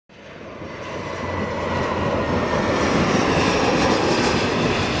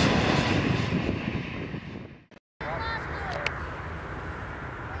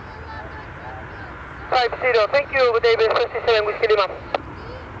0, thank you, David 57 Whiskey Lima.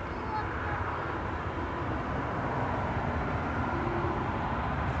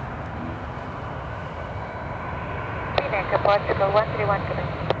 Portugal 131 Quebec.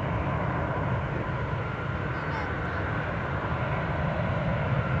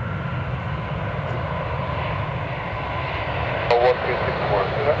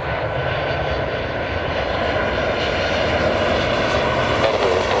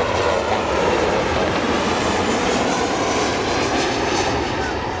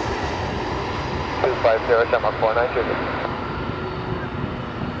 Denmark 492.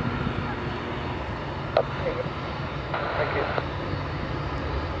 Thank you.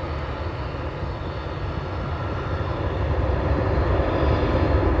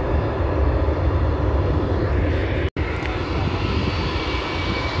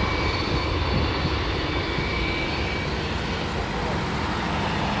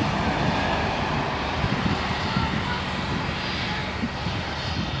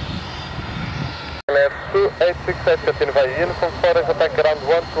 Left 2868, continue by uniform 4, attack ground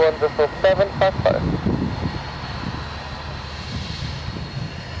 121.755.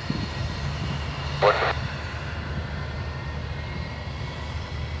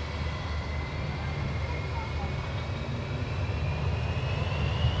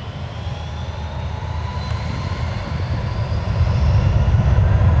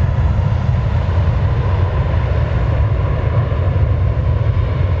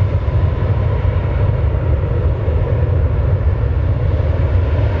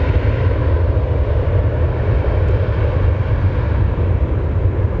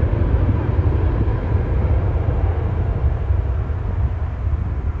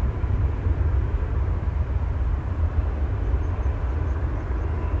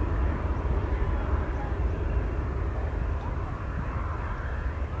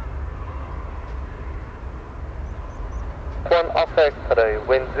 One off X-ray,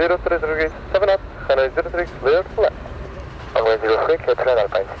 wind 03 degrees 7 up, runway 03 clear to left. Runway 03 clear to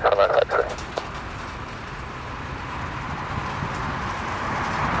left, Alpine, runway X-ray.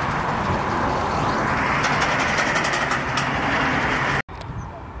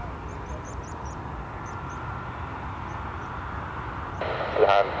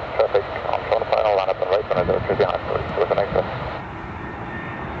 Behind traffic, on final line up and right, runway 03 behind, with an exit.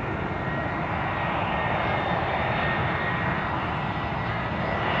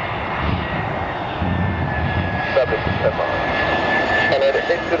 And at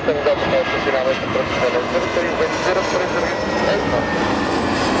 8 0 Golf House, destina-se, aproximadamente 03, wind 03 degrees 8 knots.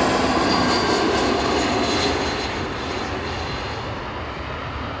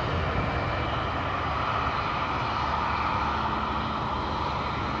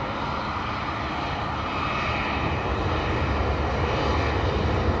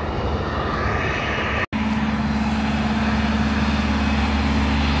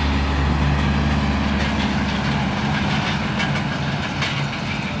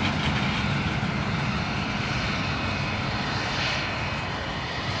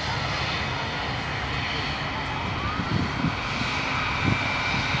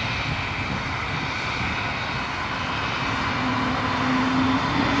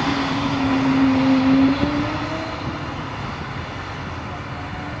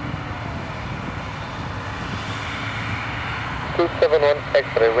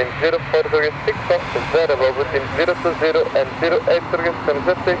 X-ray, wind 04 degrees 6 knots, variable between 020 and 08 degrees 20,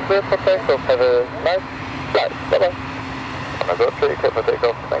 clear for takeoff. Have a nice flight. Bye-bye. On a go 3, clear for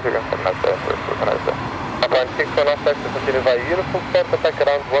takeoff. Thank you again. Have a nice day. Have a nice day. Upon 61 off to continue by uniform 4, attack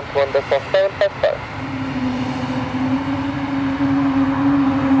around 121.755.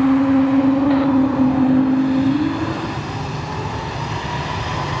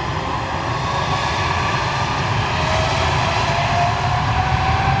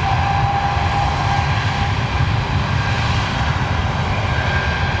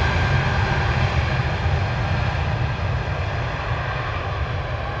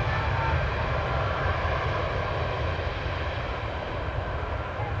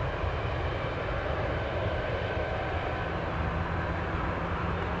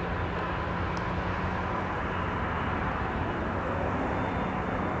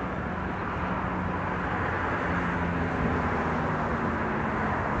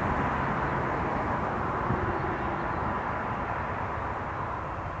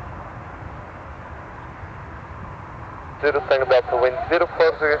 Tango Delta, wind 04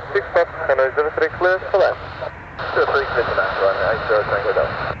 degrees 6 knots, runway 03 clear for left. 03 clear to left, runway 80